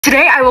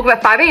Today, I woke up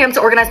at 5 a.m.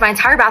 to organize my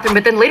entire bathroom,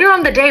 but then later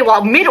on in the day,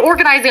 while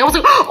mid-organizing, I was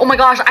like, oh my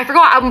gosh, I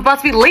forgot I'm about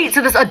to be late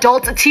to this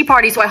adult tea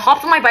party, so I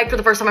hopped on my bike for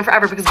the first time in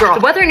forever because, girl,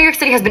 the weather in New York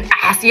City has been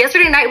ass.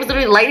 Yesterday night, it was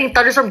literally lightning,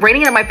 thunderstorm,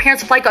 raining, and my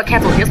parents' flight got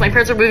canceled. Yes, my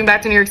parents are moving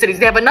back to New York City, so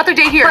they have another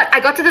day here. But I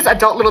got to this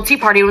adult little tea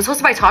party. It was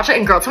hosted by Tasha,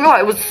 and girl, tell me what,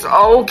 it was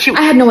so cute.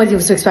 I had no idea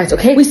what to expect,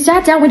 okay? We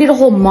sat down, we did a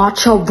whole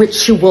matcha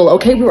ritual,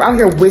 okay? We were out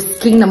here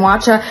whisking the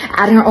matcha,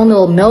 adding our own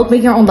little milk,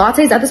 making our own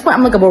lattes. At this point,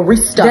 I'm like a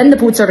barista. Then the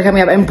food started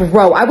coming up, and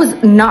bro, I was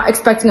not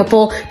expecting a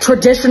full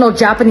traditional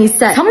Japanese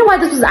set. Tell me why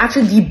this was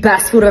actually the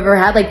best food I've ever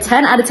had. Like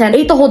 10 out of 10.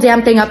 Ate the whole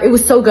damn thing up. It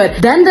was so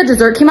good. Then the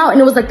dessert came out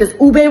and it was like this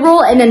ube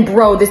roll, and then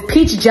bro, this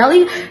peach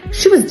jelly,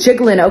 she was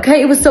jiggling,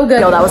 okay? It was so good.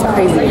 Yo, that was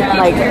crazy.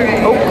 Like,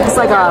 oh, it's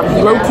like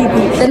a low-key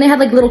peach. Then they had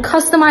like little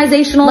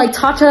customizational, like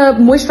Tatcha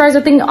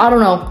moisturizer thing. I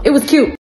don't know. It was cute.